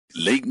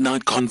Late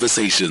Night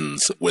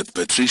Conversations with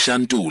Patricia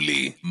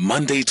Ntuli,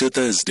 Monday to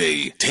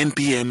Thursday, 10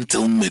 p.m.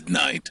 till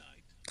midnight.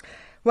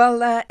 Well,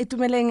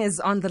 Itumeleng is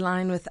on the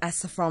line with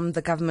us from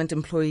the Government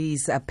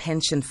Employees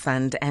Pension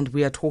Fund, and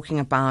we are talking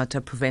about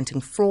preventing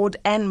fraud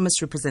and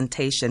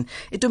misrepresentation.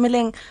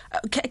 Itumeleng,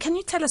 can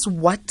you tell us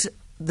what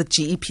the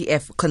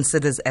GEPF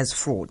considers as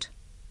fraud?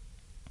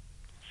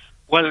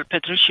 Well,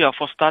 Patricia,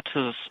 for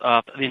starters,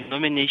 the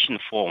nomination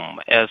form,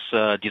 as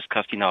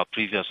discussed in our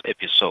previous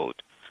episode,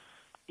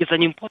 is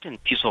an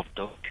important piece of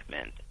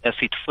document as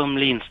it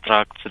firmly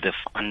instructs the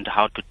fund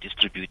how to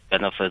distribute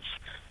benefits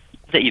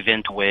in the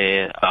event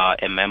where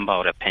a member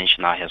or a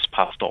pensioner has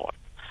passed on.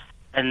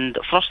 And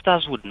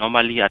fraudsters would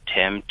normally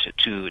attempt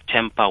to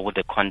tamper with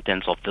the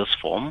contents of this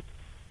form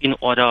in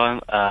order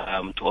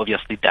to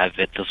obviously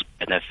divert these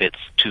benefits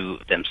to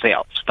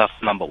themselves. That's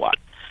number one.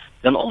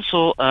 Then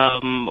also,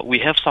 we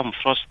have some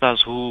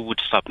fraudsters who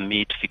would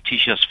submit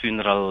fictitious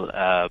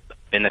funeral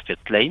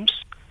benefit claims,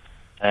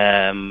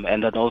 and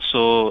then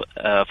also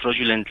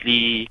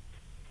fraudulently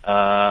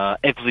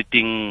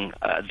exiting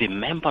the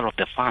member of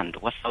the fund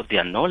without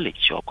their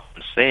knowledge or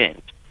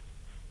consent.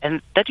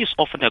 And that is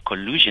often a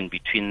collusion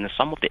between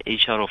some of the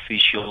HR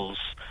officials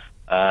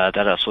that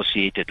are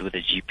associated with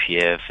the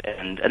GEPF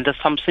and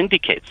there's some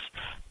syndicates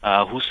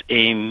whose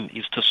aim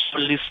is to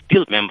solely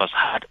steal members'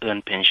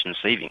 hard-earned pension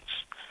savings.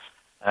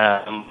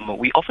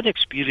 We often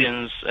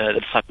experience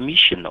the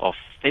submission of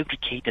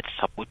fabricated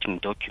supporting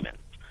documents,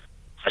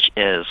 such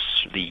as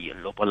the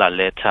lobola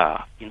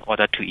letter, in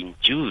order to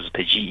induce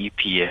the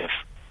GEPF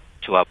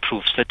to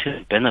approve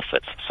certain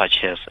benefits,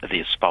 such as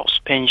the spouse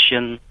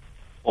pension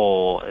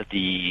or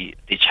the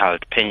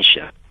child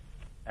pension.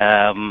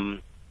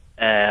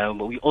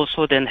 We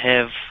also then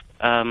have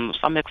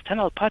some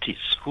external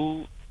parties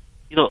who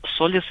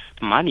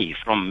solicit money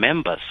from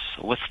members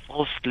with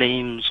false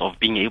claims of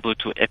being able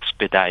to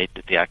expedite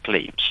their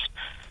claims.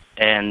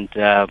 And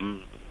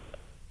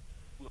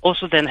we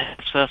also then have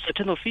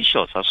certain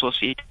officials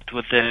associated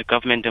with the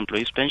Government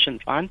Employees Pension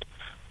Fund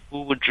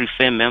who would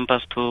refer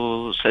members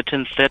to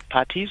certain third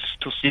parties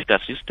to seek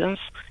assistance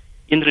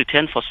in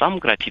return for some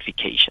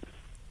gratification.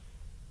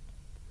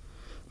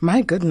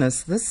 My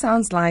goodness, this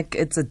sounds like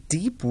it's a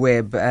deep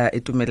web,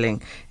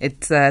 Itumeleng.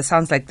 It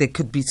sounds like there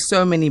could be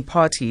so many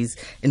parties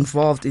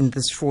involved in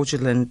this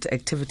fraudulent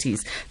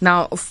activities.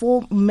 Now,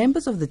 for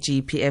members of the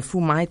GEPF who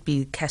might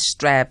be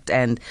cash-strapped,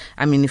 and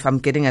I mean, if I'm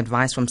getting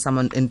advice from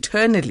someone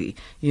internally,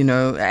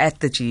 at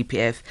the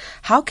GEPF,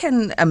 how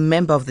can a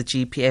member of the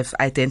GEPF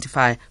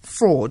identify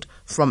fraud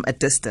from a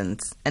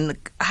distance and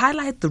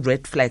highlight the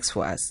red flags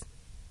for us?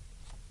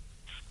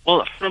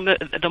 Well, from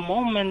the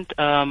moment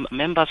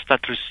members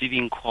start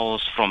receiving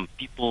calls from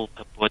people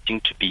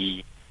purporting to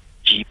be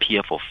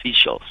GEPF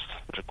officials,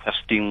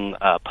 requesting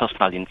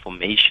personal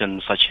information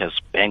such as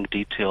bank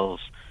details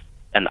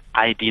and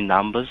ID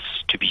numbers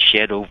to be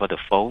shared over the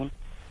phone,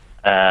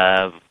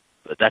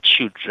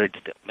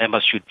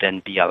 members should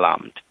then be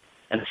alarmed.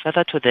 And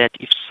further to that,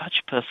 if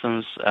such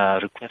persons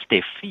request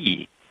a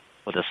fee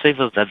for the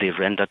service that they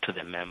render to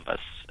the members,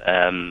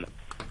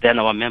 then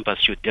our members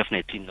should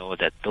definitely know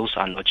that those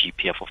are not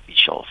GEPF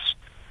officials,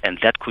 and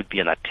that could be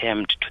an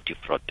attempt to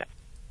defraud them.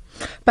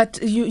 But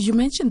you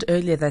mentioned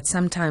earlier that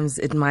sometimes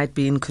it might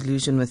be in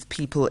collusion with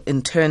people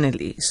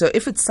internally. So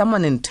if it's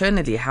someone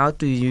internally, how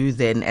do you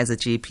then, as a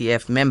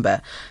GEPF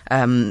member,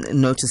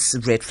 notice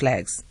red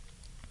flags?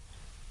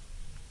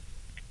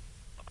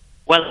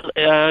 Well,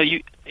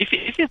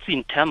 if it's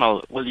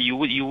internal, well, you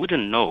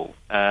wouldn't know,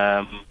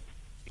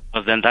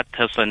 because then that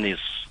person is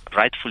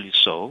rightfully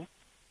so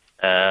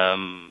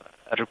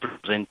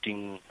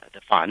representing the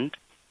fund,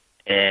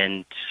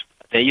 and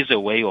there is a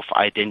way of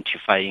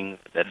identifying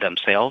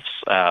themselves.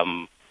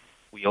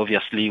 We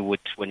obviously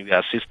would, when we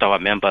assist our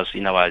members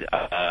in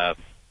our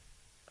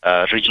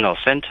regional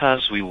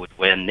centers, we would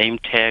wear name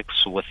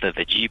tags with the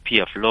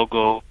GEPF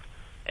logo,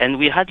 and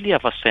we hardly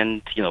ever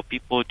send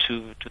people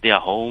to their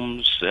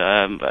homes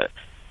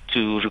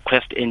to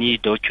request any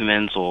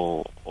documents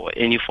or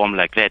any form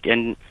like that.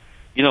 And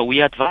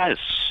we advise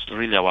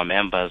really our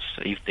members,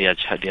 if they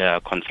are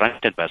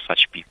confronted by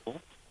such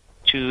people,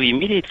 to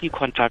immediately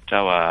contact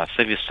our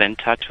service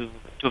center to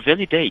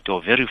validate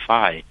or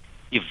verify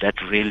if that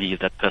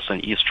person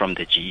is from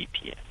the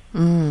GEPF.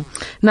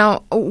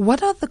 Now,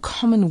 what are the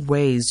common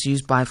ways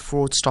used by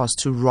fraudsters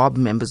to rob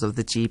members of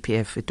the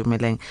GEPF,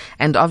 Itumeleng?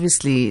 And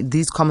obviously,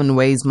 these common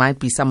ways might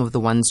be some of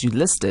the ones you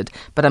listed,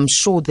 but I'm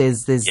sure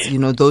there's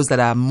those that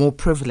are more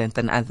prevalent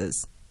than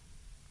others.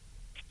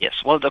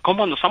 Yes, well,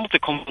 some of the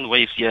common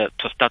ways here,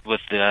 to start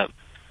with,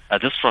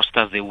 these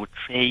fraudsters, they would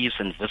trace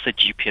and visit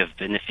GEPF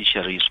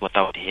beneficiaries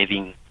without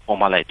having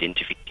formal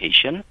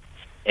identification,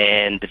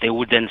 and they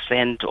would then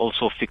send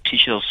also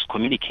fictitious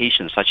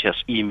communications, such as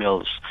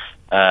emails,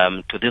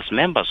 to these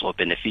members or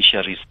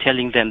beneficiaries,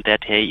 telling them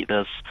that, hey,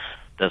 there's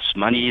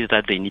money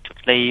that they need to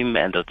claim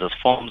and there's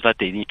forms that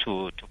they need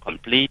to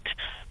complete,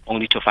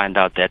 only to find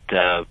out that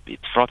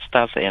it's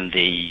fraudsters and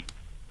they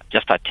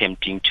just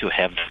attempting to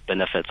have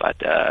benefits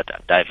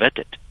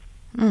diverted.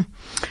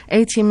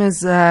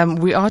 A-teamers,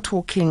 we are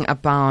talking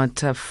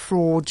about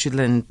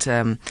fraudulent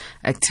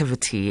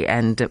activity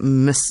and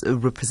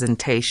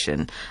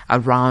misrepresentation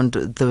around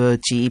the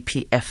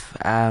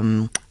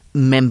GEPF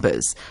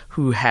members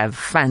who have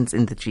funds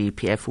in the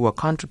GEPF, who are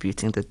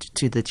contributing to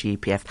the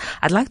GEPF.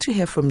 I'd like to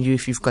hear from you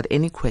if you've got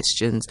any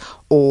questions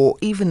or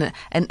even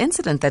an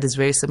incident that is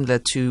very similar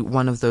to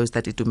one of those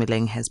that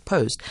Itumeleng has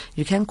posed.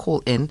 You can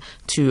call in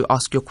to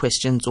ask your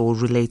questions or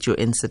relate your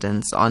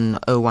incidents on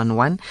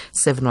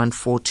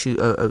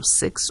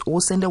 011-714-2006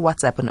 or send a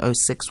WhatsApp on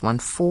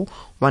 0614-104-107.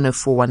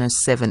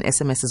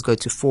 SMSs go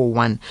to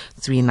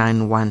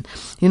 41391.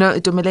 You know,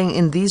 Itumeleng,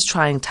 in these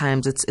trying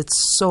times,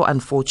 it's so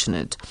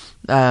unfortunate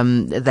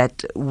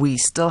that we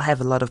still have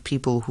a lot of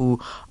people who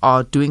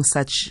are doing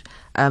such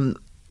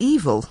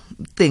evil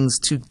things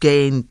to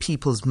gain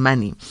people's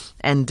money,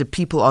 and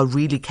people are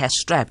really cash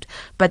strapped.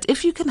 But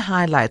if you can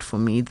highlight for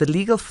me the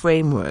legal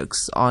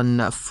frameworks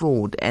on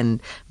fraud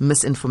and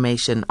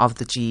misinformation of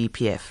the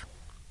GEPF.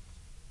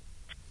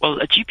 Well,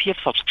 a GEPF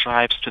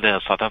subscribes to the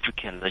South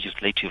African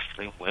legislative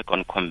framework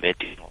on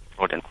combating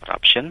fraud and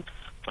corruption.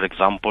 For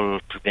example,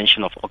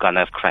 Prevention of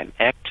Organized Crime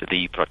Act,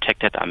 the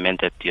Protected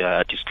Amended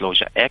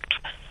Disclosure Act.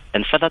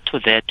 And further to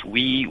that,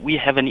 we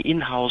have an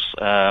in-house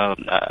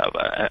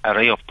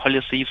array of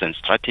policies and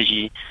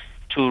strategy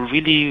to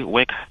really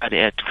work hard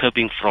at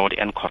curbing fraud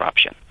and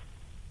corruption.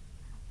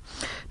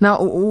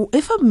 Now,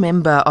 if a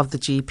member of the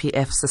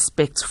GEPF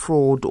suspects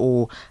fraud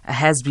or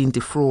has been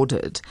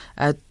defrauded,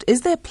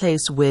 is there a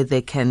place where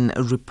they can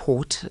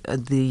report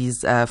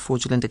these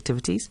fraudulent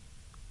activities?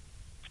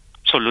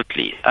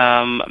 Absolutely.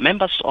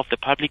 Members of the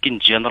public in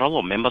general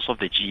or members of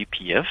the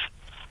GEPF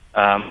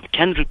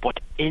can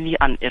report any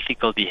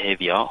unethical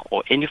behavior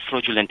or any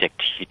fraudulent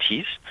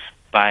activities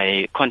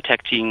by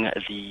contacting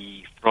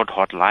the fraud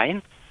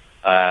hotline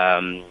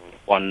on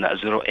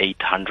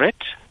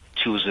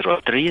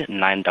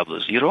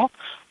 0800-203-900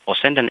 or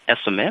send an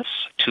SMS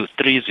to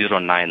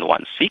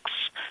 30916.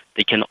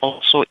 They can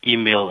also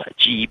email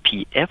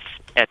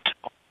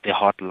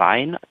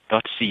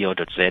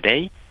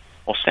gepf@thehotline.co.za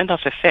or send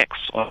us a fax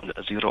on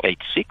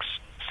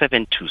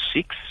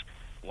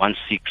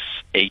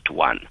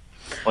 086-726-1681.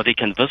 Or they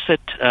can visit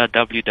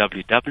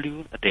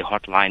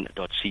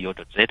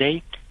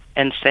www.thehotline.co.za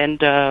and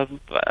send a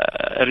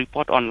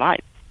report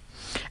online.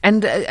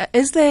 And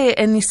is there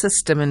any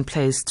system in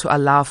place to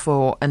allow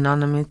for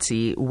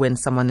anonymity when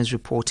someone is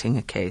reporting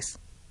a case?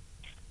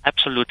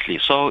 Absolutely.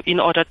 So in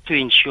order to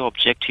ensure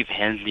objective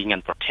handling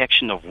and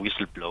protection of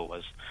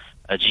whistleblowers,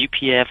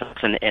 GEPF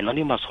has an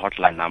anonymous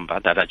hotline number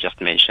that I just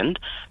mentioned,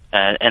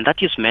 and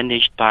that is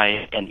managed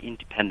by an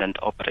independent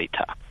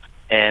operator.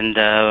 And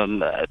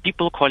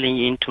people calling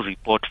in to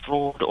report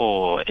fraud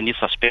or any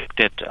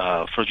suspected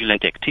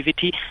fraudulent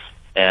activity,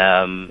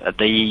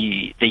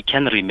 they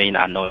can remain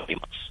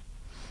anonymous.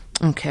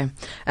 Okay.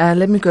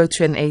 Let me go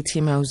to an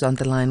A-teamer who's on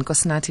the line.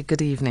 Kosnati,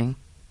 good evening.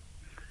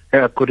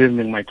 Good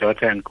evening, my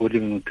daughter, and good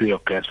evening to your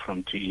guest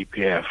from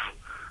GEPF.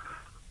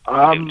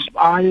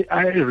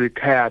 I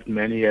retired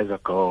many years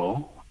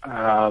ago.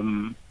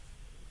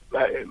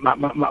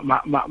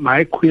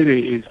 My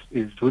query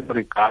is with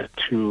regard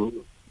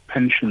to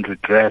pension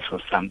redress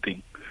or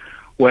something,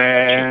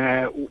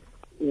 where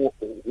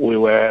we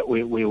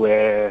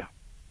were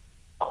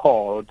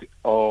called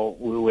or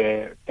we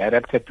were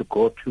directed to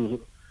go to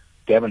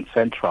Devon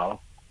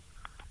Central.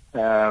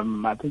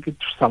 I think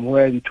it's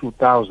somewhere in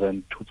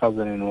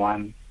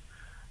 2001,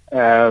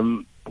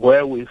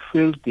 where we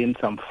filled in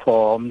some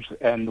forms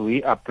and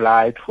we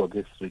applied for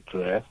this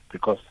redress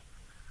because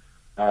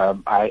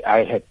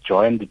I had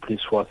joined the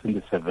police force in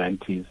the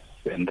 70s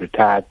and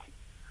retired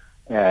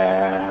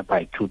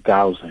by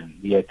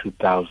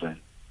 2000.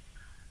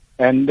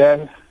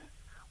 And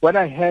when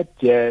I had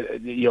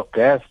your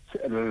guest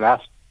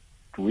last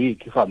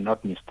week, if I'm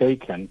not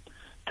mistaken,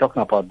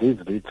 talking about this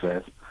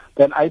redress,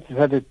 then I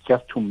decided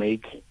just to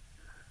make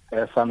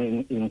some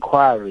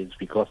inquiries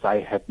because I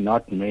had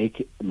not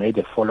made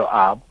a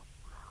follow-up.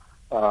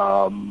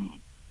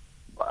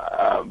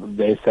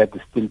 They said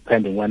it's still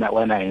pending.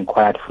 When I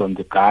inquired from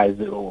the guys,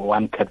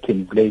 one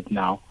captain is late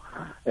now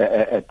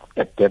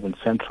at Devon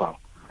Central.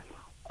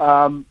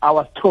 I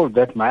was told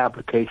that my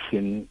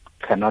application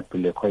cannot be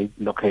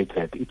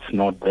located. It's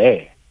not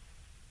there.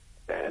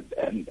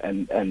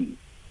 And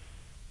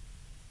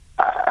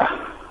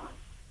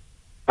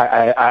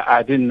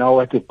I didn't know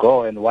where to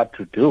go and what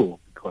to do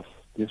because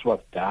this was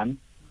done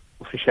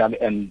officially,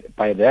 and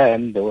by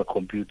then there were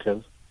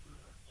computers.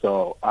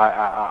 So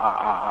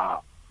I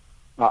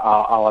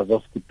was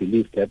of the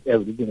belief that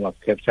everything was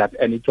captured,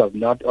 and it was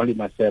not only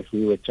myself.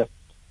 We were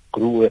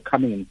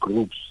coming in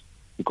groups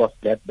because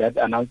that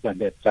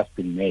announcement had just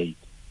been made.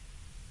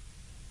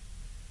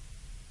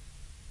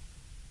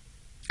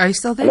 Are you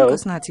still there,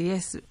 Kosnati?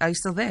 Yes. Are you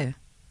still there?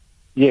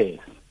 Yes.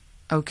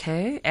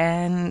 Okay.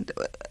 And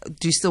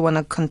do you still want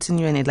to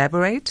continue and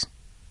elaborate?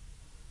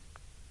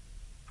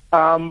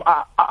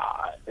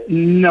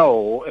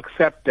 No,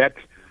 except that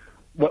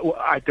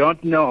I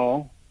don't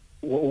know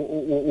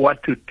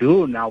what to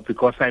do now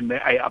because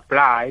I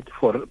applied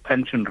for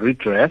pension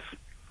redress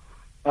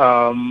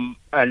And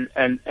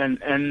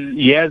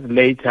years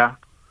later,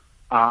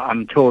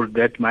 I'm told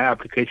that my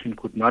application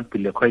could not be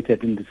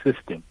located in the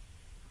system.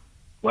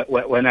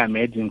 When I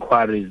made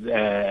inquiries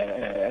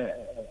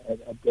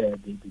at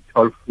the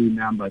toll-free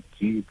number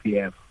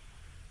GEPF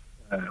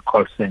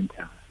call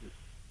center.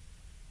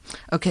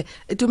 Okay.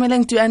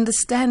 Itumeleng, do you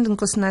understand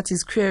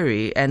Nkosinath's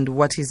query and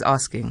what he's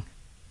asking?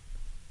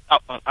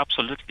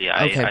 Absolutely.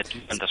 Okay. I do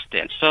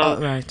understand. So, all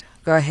right.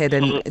 Go ahead.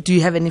 And do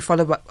you have any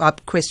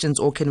follow-up questions,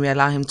 or can we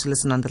allow him to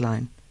listen on the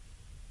line?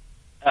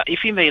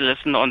 If he may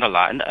listen on the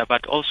line,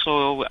 but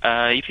also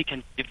if he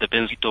can give the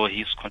Benzito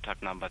his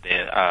contact number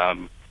there,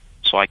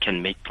 so I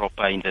can make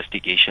proper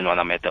investigation when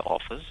I'm at the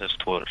office as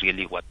to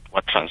really what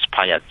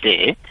transpired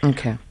there.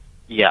 Okay.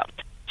 Yeah.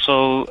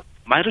 So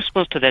my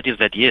response to that is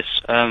that yes,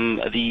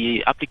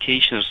 the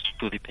applications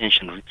to the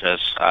pension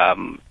redress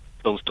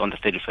closed on the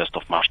 31st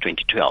of March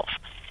 2012,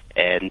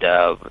 and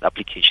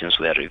applications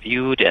were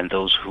reviewed, and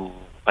those who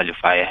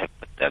qualify have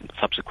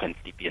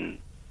subsequently been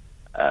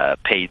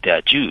paid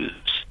their dues.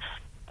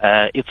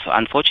 It's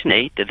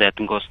unfortunate that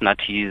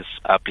Nkosinath's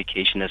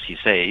application, as he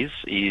says,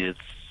 is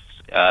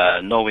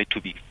nowhere to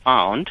be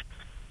found.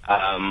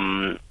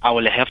 I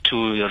will have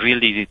to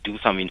really do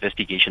some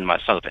investigation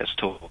myself as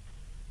to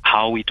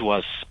how it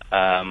was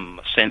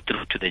sent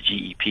through to the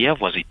GEPF.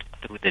 Was it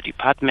through the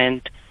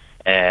department?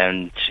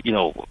 And,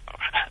 it'll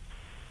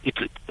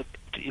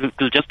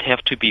just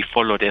have to be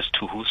followed as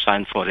to who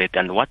signed for it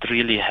and what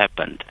really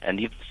happened, and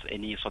if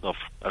any sort of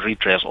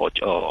redress or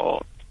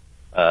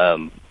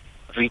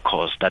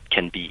recourse that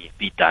can be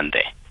done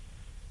there.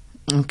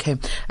 Okay.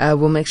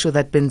 We'll make sure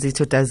that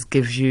Benzito does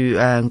give you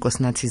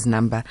Nkosinath's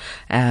number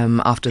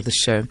after the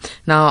show.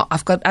 Now,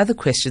 I've got other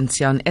questions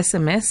here on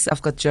SMS.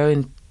 I've got Joe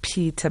in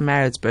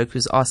Pietermaritzburg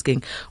who's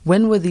asking,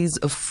 when were these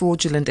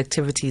fraudulent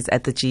activities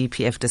at the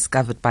GEPF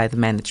discovered by the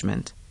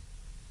management?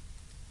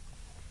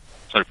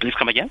 Sorry, please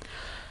come again.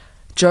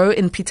 Joe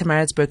in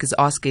Pietermaritzburg is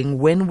asking,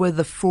 when were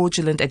the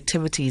fraudulent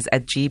activities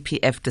at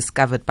GEPF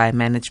discovered by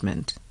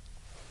management?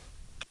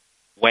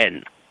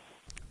 When?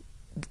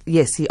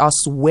 Yes, he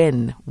asks,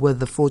 when were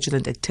the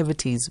fraudulent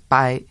activities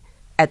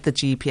at the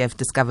GEPF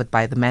discovered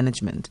by the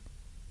management?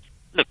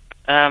 Look,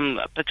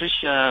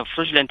 Patricia,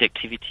 fraudulent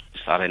activities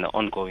are an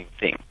ongoing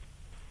thing.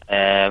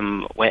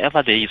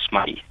 Wherever there is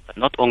money, but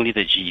not only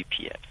the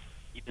GEPF,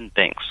 even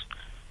banks,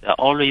 there are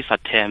always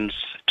attempts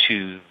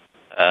to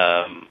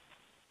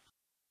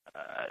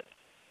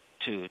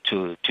do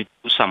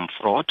some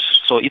fraud.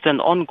 So it's an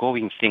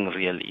ongoing thing,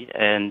 really,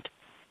 and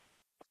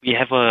we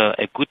have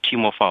a good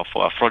team of our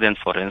fraud and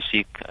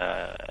forensic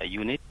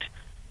unit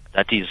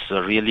that is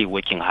really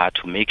working hard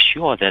to make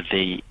sure that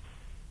they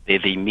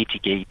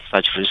mitigate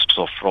such risks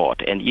of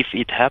fraud. And if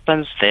it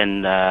happens,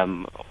 then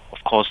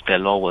of course the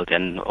law will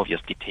then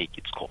obviously take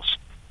its course.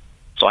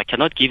 So I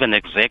cannot give an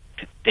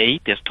exact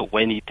date as to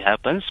when it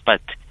happens,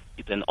 but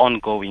it's an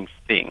ongoing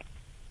thing.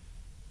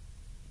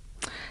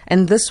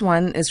 And this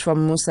one is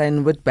from Musa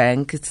in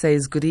Woodbank. It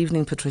says, good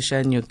evening, Patricia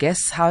and your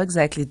guests. How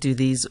exactly do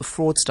these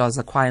fraudsters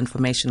acquire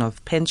information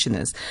of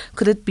pensioners?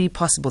 Could it be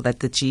possible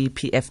that the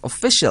GEPF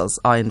officials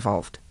are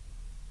involved?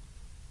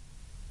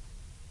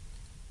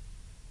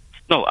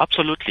 No,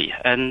 absolutely.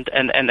 And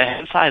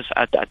hence I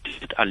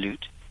did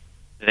allude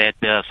that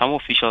some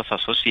officials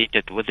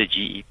associated with the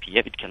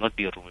GEPF, it cannot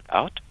be ruled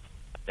out,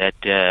 that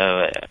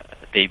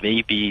they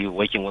may be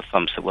working with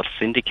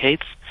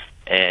syndicates,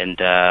 and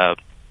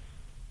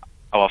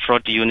our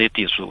fraud unit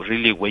is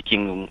really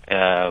working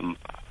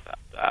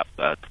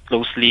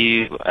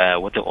closely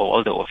with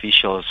all the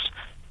officials,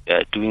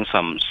 doing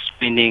some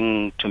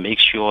screening to make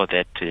sure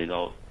that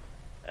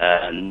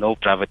no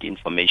private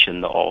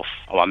information of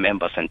our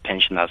members and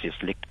pensioners is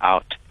leaked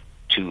out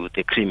to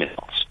the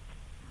criminals.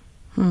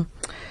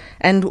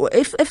 And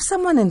if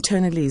someone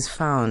internally is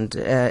found,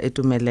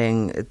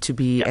 Itumeleng, to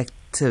be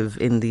active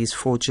in these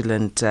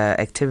fraudulent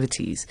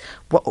activities,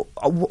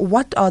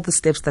 what are the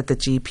steps that the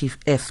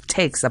GEPF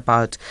takes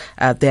about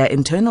their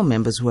internal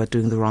members who are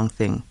doing the wrong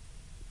thing?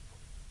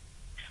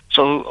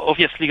 So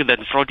obviously that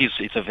fraud is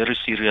a very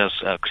serious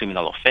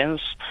criminal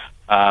offense.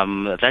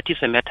 That is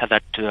a matter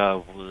that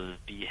will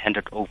be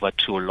handed over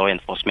to law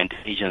enforcement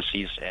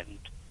agencies,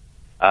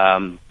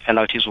 and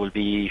penalties will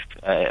be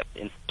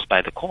enforced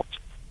by the court.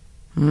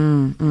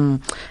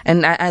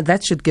 And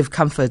that should give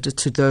comfort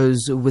to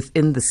those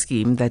within the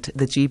scheme that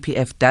the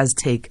GEPF does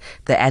take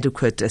the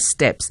adequate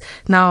steps.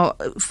 Now,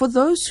 for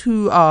those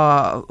who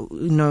are,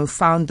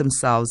 found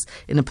themselves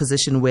in a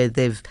position where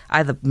they've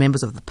either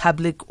members of the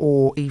public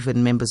or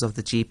even members of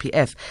the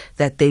GEPF,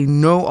 that they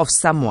know of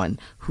someone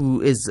who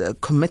is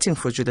committing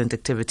fraudulent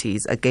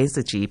activities against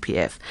the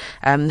GEPF,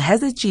 has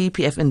the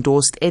GEPF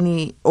endorsed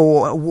any,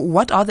 or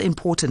what are the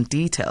important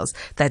details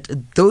that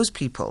those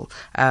people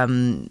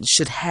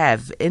should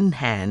have in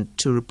hand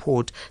to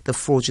report the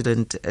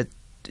fraudulent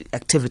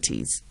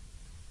activities?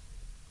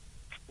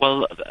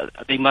 Well,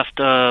 they must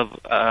give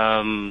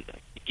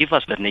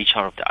us the nature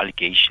of the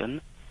allegation,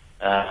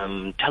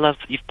 tell us,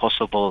 if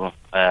possible,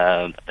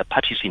 the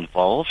parties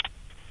involved,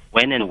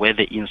 when and where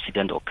the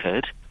incident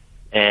occurred,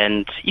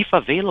 And if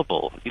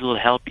available, it will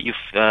help if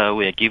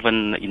we're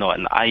given,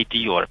 an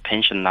ID or a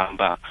pension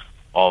number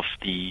of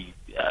the,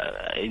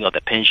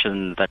 the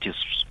pension that is,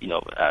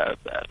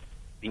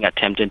 being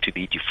attempted to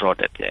be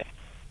defrauded there.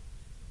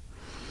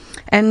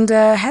 And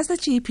has the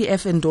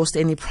GEPF endorsed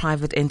any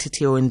private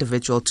entity or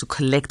individual to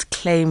collect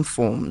claim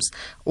forms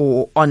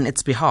or on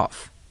its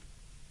behalf?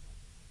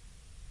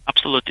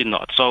 Absolutely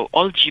not. So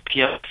all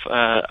GEPF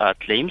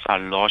claims are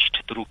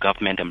lodged through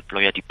government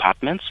employer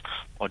departments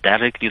or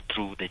directly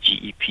through the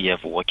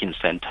GEPF working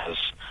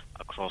centers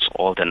across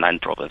all the 9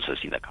 provinces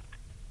in the country.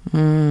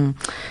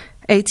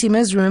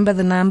 Teamers, remember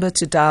the number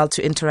to dial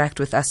to interact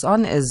with us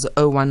on is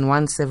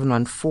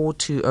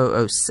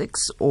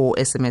 011-714-2006 or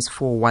SMS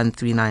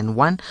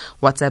 41391.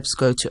 WhatsApps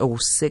go to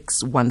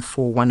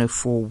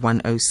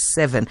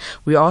 0614104107.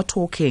 We are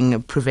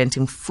talking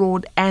preventing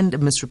fraud and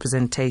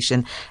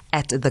misrepresentation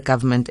at the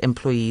Government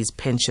Employees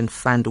Pension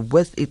Fund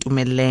with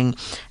Itumeleng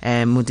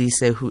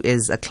Modise, who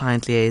is a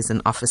client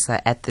liaison officer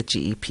at the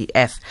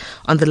GEPF.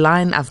 On the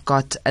line, I've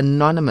got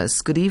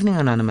Anonymous. Good evening,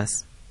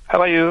 Anonymous.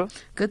 How are you?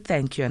 Good,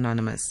 thank you,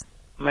 Anonymous.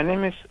 My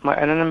name is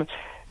Anonymous.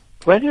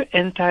 When you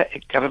enter a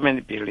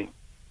government building,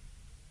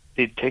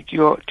 they take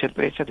your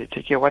temperature, they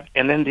take your what,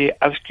 and then they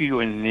ask you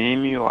your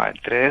name, your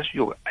address,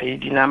 your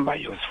ID number,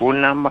 your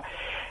phone number.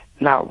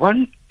 Now,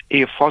 when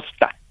a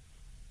fraudster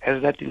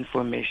has that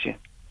information,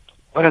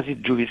 what does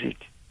it do with it?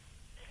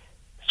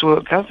 So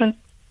government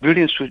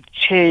buildings should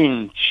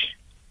change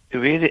the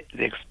way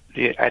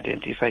they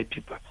identify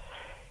people.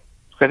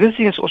 Because this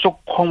thing is also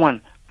common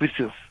with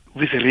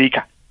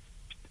RICA.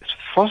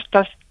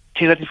 Fraudsters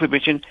take that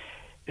information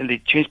and they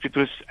change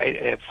people's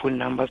phone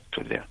numbers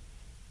to them.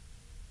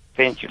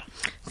 Thank you.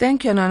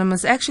 Thank you,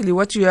 Anonymous. Actually,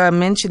 what you are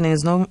mentioning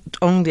is not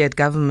only at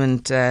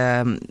government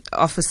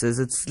offices,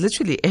 it's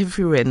literally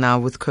everywhere now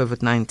with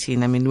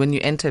COVID-19. I mean, when you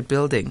enter a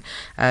building,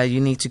 you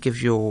need to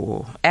give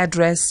your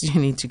address,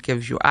 you need to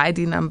give your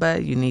ID number,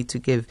 you need to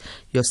give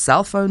your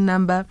cell phone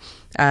number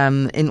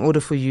in order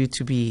for you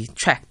to be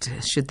tracked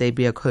should there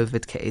be a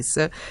COVID case.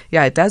 So,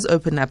 yeah, it does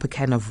open up a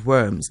can of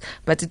worms.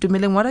 But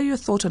Itumeleng, what are your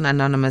thoughts on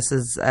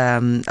Anonymous's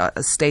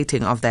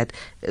stating of that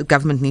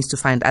government needs to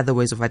find other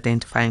ways of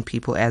identifying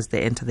people as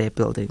they enter their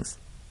buildings?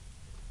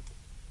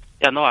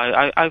 Yeah, no,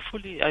 I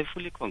fully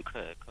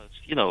concur because,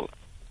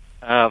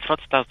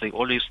 fraudsters, they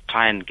always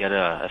try and get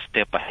a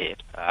step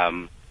ahead.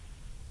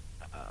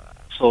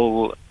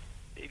 So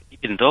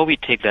even though we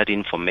take that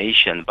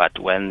information, but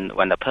when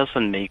a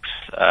person makes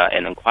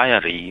an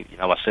inquiry in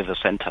our service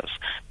centers,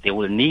 they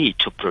will need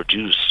to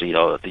produce,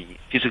 the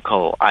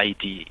physical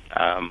ID.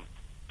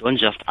 Don't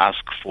just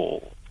ask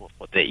for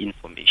the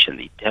information.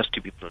 It has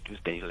to be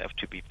produced and it'll have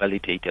to be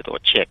validated or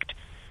checked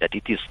that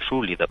it is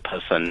truly the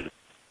person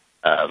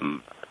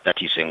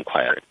that is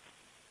inquiring.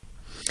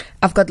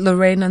 I've got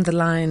Lorraine on the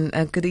line.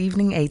 Good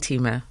evening,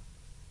 A-Teamer.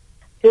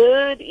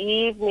 Good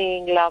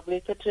evening,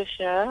 lovely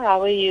Patricia.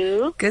 How are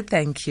you? Good,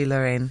 thank you,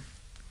 Lorraine.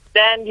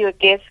 And your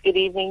guest, good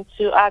evening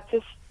too. I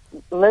just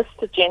missed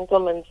the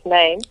gentleman's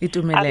name.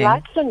 Itumeleng. I'd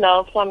like to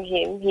know from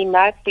him. He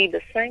might be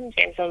the same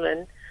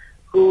gentleman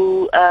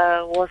who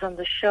was on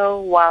the show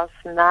whilst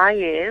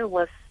Naye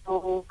was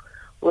still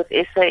with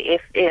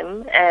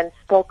SAFM and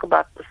spoke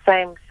about the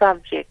same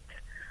subject.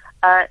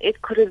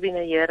 It could have been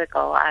a year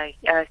ago.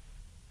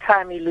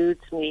 Time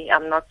eludes me.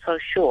 I'm not so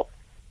sure.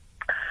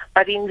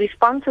 But in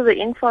response to the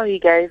info he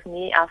gave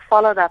me, I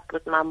followed up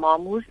with my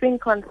mom, who's been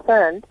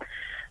concerned.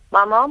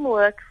 My mom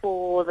worked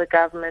for the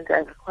government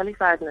as a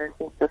qualified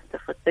nursing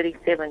sister for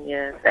 37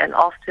 years, and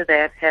after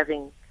that,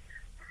 having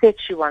said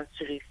she wants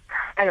to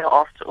retire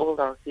after all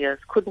those years,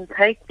 couldn't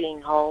take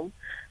being home,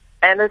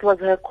 and it was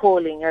her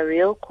calling, her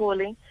real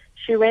calling.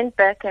 She went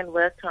back and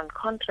worked on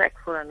contract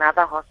for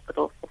another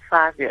hospital for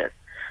 5 years.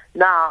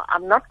 Now,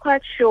 I'm not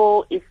quite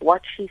sure if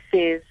what she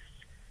says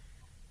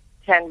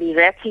can be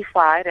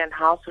ratified and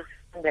how to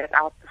find that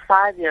out, the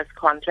 5 years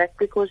contract,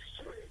 because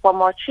from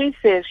what she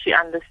says, she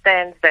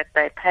understands that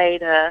they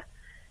paid her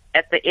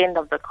at the end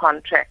of the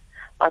contract.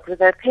 But with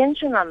her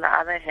pension, on the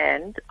other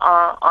hand,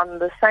 on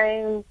the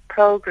same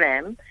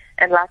program,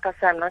 and like I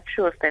said, I'm not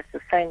sure if that's the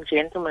same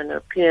gentleman who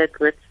appeared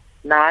with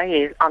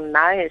Naye on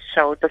Naye's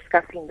show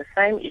discussing the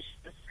same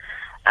issues.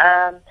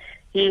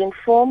 He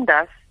informed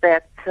us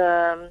that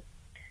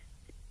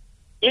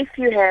if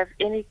you have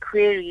any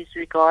queries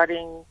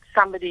regarding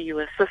somebody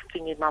you're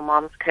assisting, in my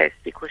mom's case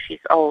because she's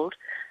old,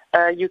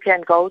 you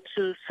can go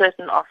to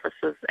certain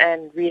offices,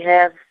 and we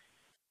have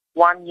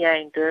one here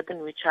in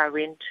Durban which I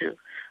went to.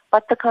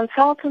 But the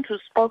consultant who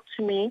spoke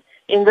to me,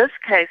 in this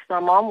case,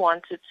 my mom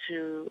wanted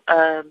to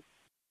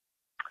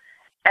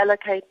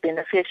allocate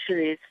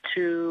beneficiaries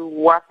to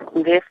what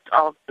left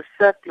of the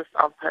surplus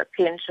of her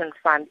pension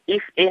fund,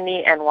 if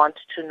any, and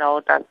wanted to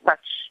know that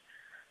such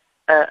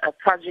a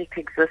project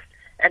exists.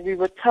 And we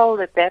were told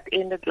that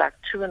ended like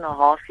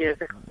 2.5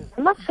 years ago.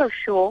 I'm not so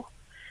sure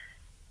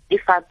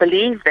if I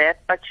believe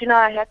that, but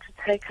I had to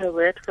take her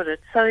word for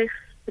it. So if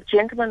the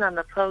gentleman on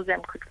the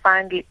program could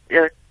kindly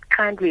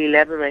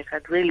elaborate,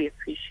 I'd really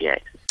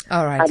appreciate it.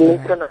 All right. I All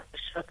listen right. on the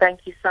show. Thank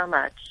you so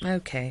much.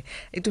 Okay.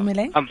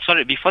 Itumeleng? I'm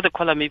sorry, before the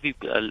caller maybe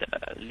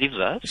leaves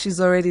us.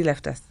 She's already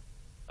left us.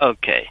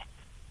 Okay.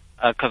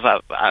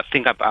 Because I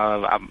think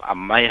I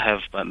might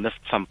have missed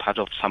some parts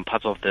of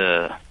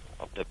the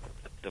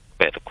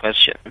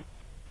question.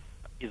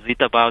 Is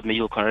it about? Maybe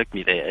you'll correct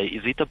me there.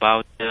 Is it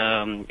about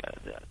the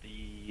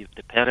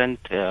parent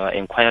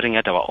inquiring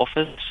at our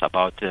office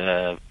about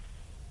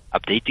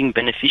updating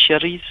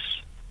beneficiaries?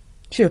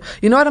 Sure.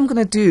 You know what I'm going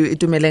to do,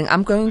 Itumeleng?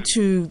 I'm going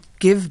to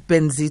give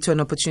Benzito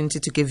an opportunity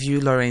to give you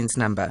Lorraine's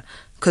number.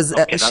 Because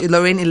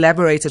Lorraine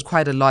elaborated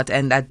quite a lot,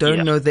 and I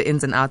don't know the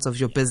ins and outs of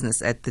your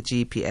business at the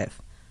GEPF.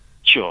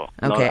 Sure.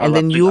 Okay, and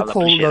then you'll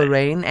call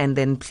Lorraine, and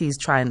then please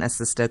try and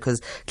assist her,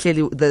 because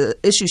clearly the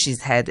issue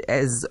she's had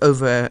is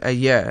over a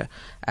year.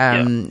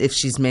 If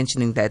she's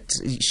mentioning that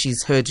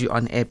she's heard you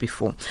on air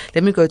before.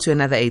 Let me go to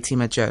another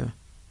A-teamer, Joe.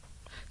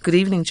 Good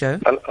evening, Joe.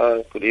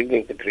 Good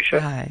evening,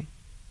 Patricia. Hi.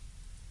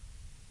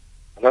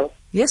 Hello?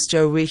 Yes,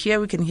 Joe, we're here.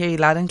 We can hear you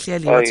loud and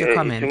clearly. What's your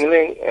comment?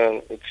 Itumeleng,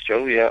 it's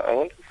Joe here. I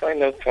want to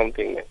find out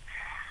something.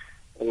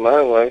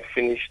 My wife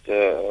finished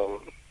at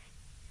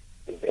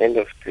the end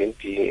of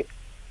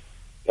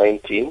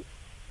 2019.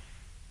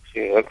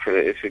 She worked for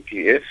the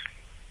SAPS,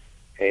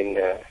 and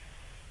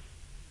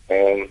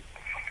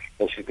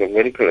she got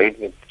medical aid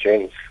with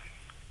James.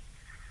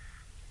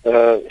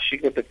 She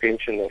got a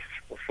pension of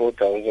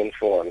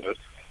 4,400,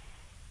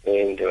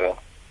 and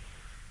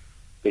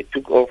they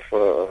took off.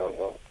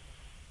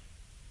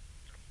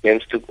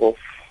 James took off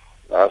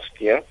last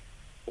year,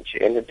 and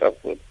she ended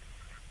up with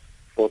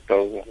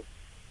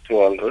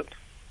 4,200.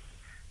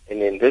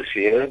 And then this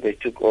year, they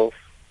took off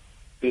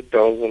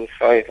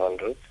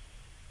 2,500.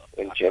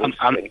 And James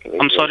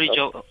I'm sorry,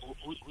 Joe.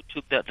 Who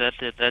took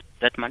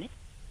that money?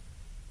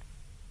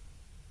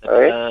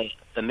 The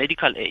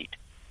medical aid.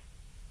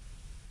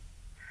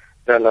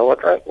 Now,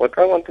 what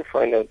I want to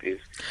find out is...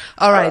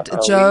 All right,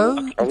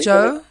 Joe.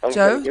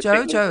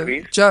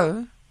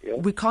 Yeah.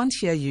 We can't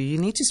hear you. You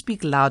need to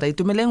speak louder.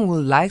 Itumeleng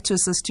would like to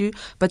assist you,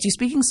 but you're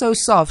speaking so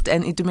soft,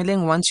 and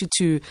Itumeleng wants you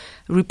to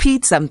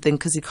repeat something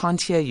because he can't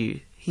hear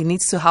you. He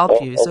needs to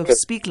help you, so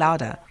speak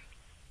louder.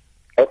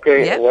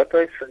 Okay, yeah? What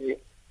I say...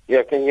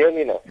 Yeah, can you hear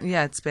me now?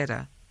 Yeah, it's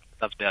better.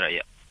 That's better,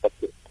 yeah.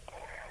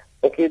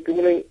 Okay,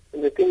 Itumeleng,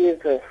 the thing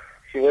is,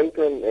 she went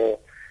on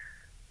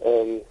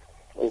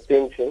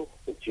pension,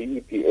 the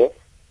GEPF.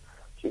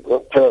 She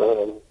got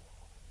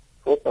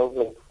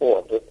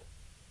 4,400,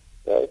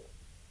 right?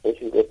 And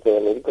she got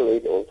medical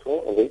aid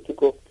also, and they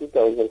took off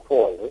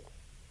 2,400,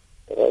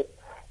 right?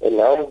 And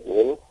now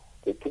again,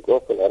 they took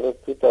off another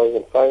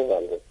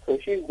 2,500. So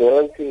she's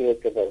balancing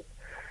it about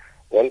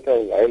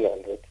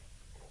 1,900.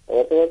 And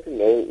what I want to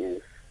know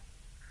is,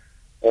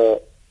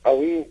 are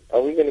we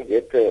going to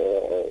get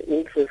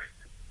interest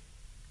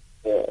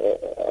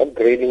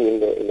upgrading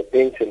in the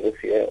pension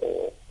this year,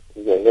 or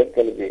is there not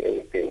going to be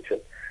any pension?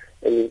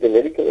 And if the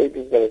medical aid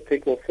is going to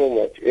take off so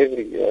much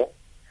every year,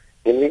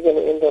 then we're going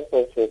to end up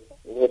with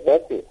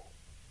nothing.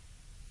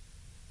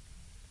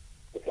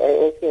 I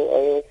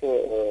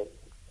also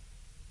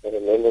am a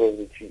member of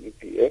the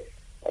GEPF.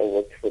 I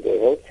work for the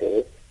health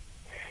service,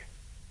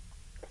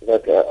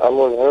 but I'm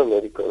on her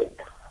medical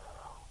aid.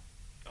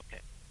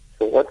 Okay.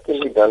 So what can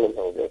be done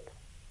about that?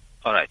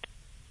 All right.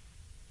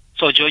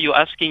 So, Joe, you're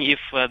asking if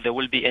there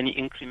will be any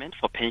increment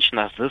for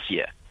pensioners this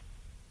year?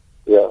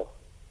 Yeah.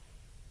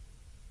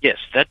 Yes,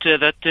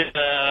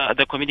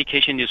 the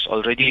communication is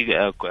already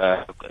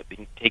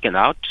being taken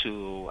out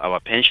to our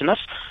pensioners.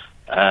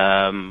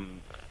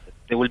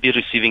 They will be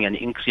receiving an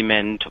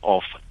increment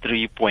of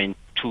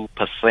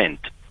 3.2%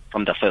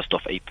 from the 1st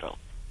of April.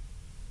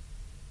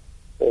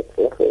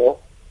 Okay.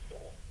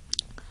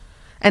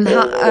 And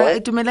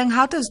Itumeleng,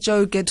 how does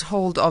Joe get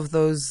hold of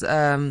those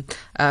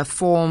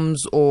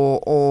forms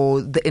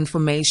or the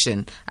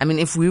information? I mean,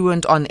 if we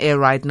weren't on air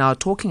right now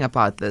talking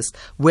about this,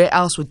 where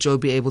else would Joe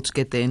be able to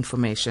get the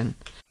information?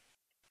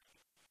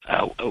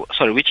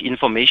 Sorry, which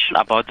information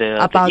about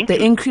the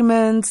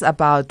increments,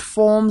 about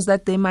forms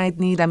that they might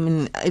need? I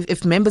mean,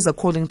 if members are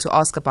calling to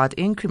ask about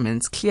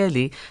increments,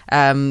 clearly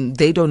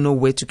they don't know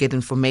where to get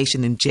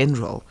information in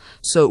general.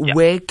 So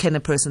where can a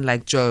person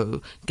like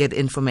Joe get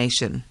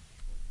information?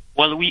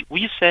 Well,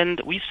 we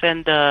send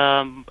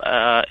a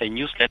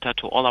newsletter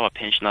to all our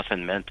pensioners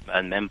and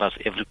members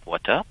every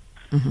quarter,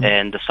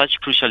 and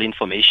such crucial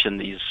information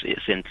is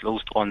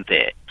enclosed on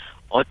there.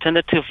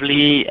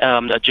 Alternatively,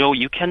 Joe,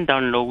 you can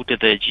download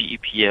the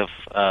GEPF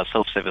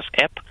self-service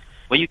app,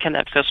 where you can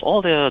access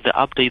all the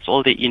updates,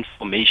 all the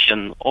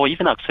information, or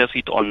even access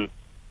it on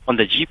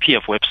the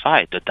GEPF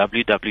website, the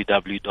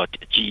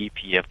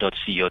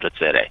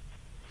www.gepf.co.za.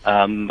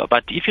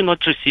 But if you're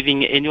not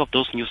receiving any of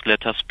those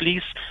newsletters,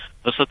 please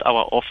visit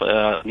our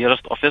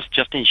nearest office.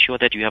 Just ensure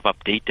that you have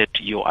updated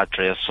your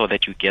address so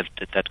that you get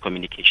that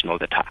communication all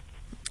the time.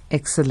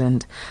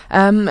 Excellent.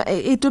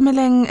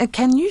 Itumeleng,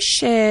 can you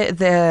share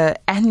the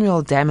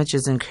annual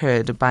damages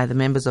incurred by the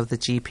members of the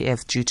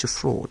GEPF due to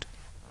fraud?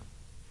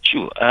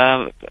 Sure.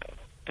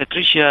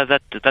 Patricia,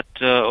 that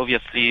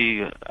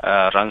obviously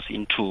runs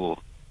into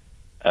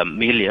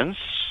millions,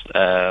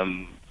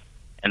 and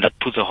that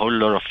puts a whole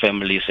lot of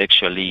families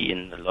actually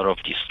in a lot of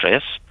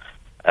distress.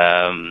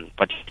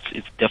 But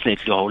it's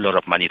definitely a whole lot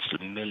of money. It's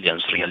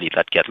millions really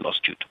that get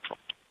lost due to fraud.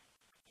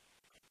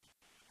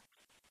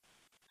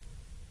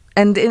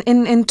 And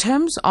in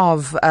terms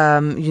of,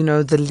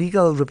 the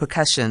legal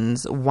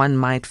repercussions one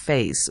might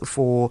face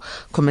for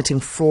committing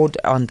fraud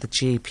on the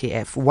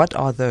GEPF, what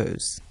are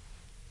those?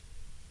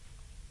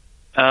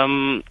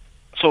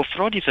 So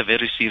fraud is a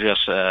very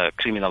serious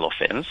criminal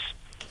offense,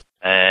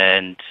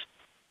 and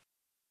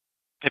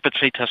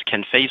perpetrators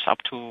can face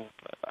up to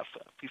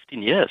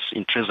 15 years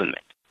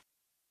imprisonment.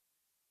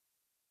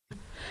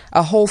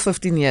 A whole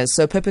 15 years.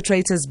 So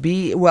perpetrators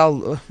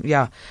beware,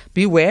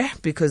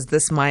 because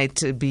this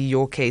might be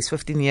your case,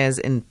 15 years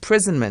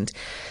imprisonment.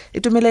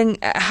 Itumeleng,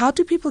 how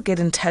do people get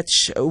in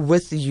touch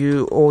with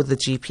you or the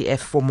GEPF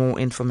for more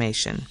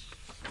information?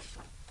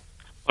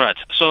 All right.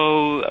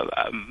 So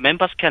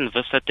members can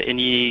visit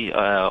any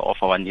of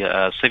our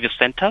service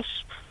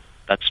centers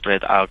that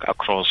spread out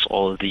across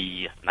all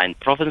the 9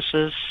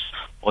 provinces,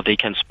 or they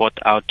can spot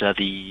out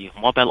the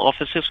mobile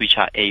offices which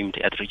are aimed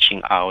at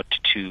reaching out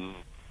to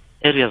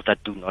areas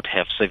that do not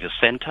have service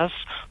centers.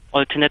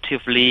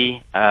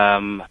 Alternatively,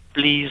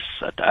 please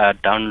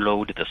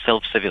download the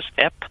self-service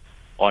app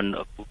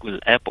on Google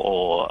app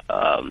or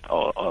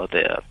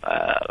the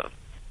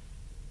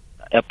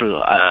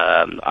Apple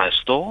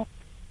iStore.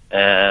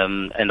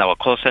 And our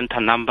call center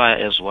number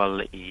as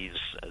well is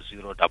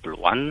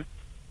 011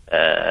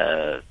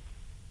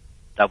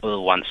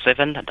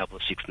 117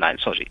 669.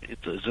 Sorry,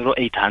 it's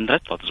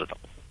 0800, not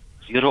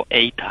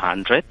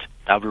 0800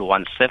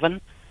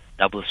 117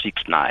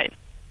 669.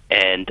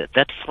 And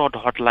that fraud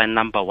hotline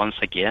number, once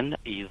again,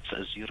 is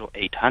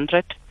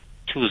 0800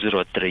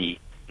 203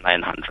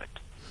 900.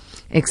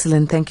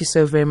 Excellent. Thank you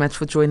so very much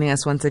for joining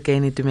us once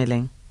again,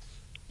 Itumeleng.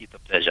 It's a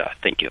pleasure.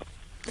 Thank you.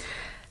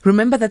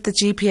 Remember that the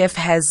GEPF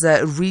has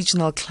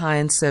regional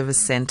client service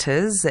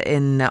centers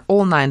in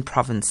all 9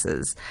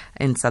 provinces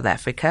in South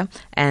Africa,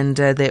 and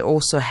they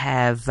also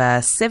have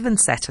 7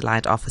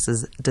 satellite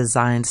offices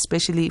designed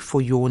specially for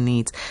your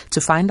needs.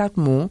 To find out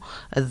more,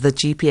 the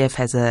GEPF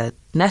has a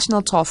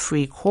national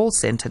toll-free call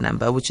center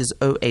number, which is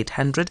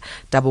 0800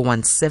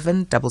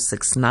 117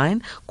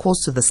 669.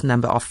 Calls to this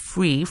number are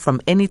free from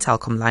any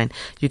Telkom line.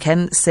 You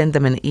can send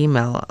them an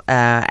email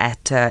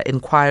at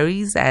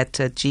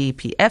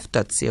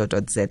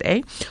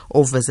inquiries@gepf.co.za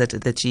or visit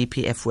the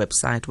GEPF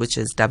website, which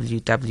is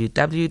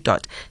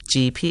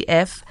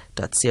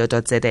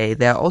www.gepf.co.za.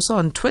 They are also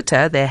on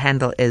Twitter. Their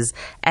handle is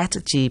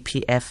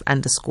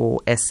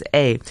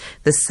 @GPF_SA.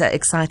 This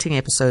exciting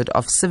episode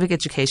of Civic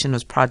Education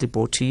was proudly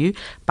brought to you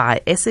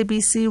by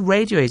SABC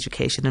Radio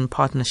Education in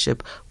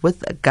partnership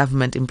with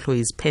Government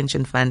Employees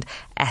Pension Fund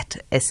at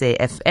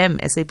SAFM.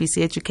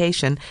 SABC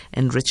Education,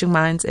 enriching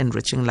minds,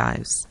 enriching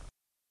lives.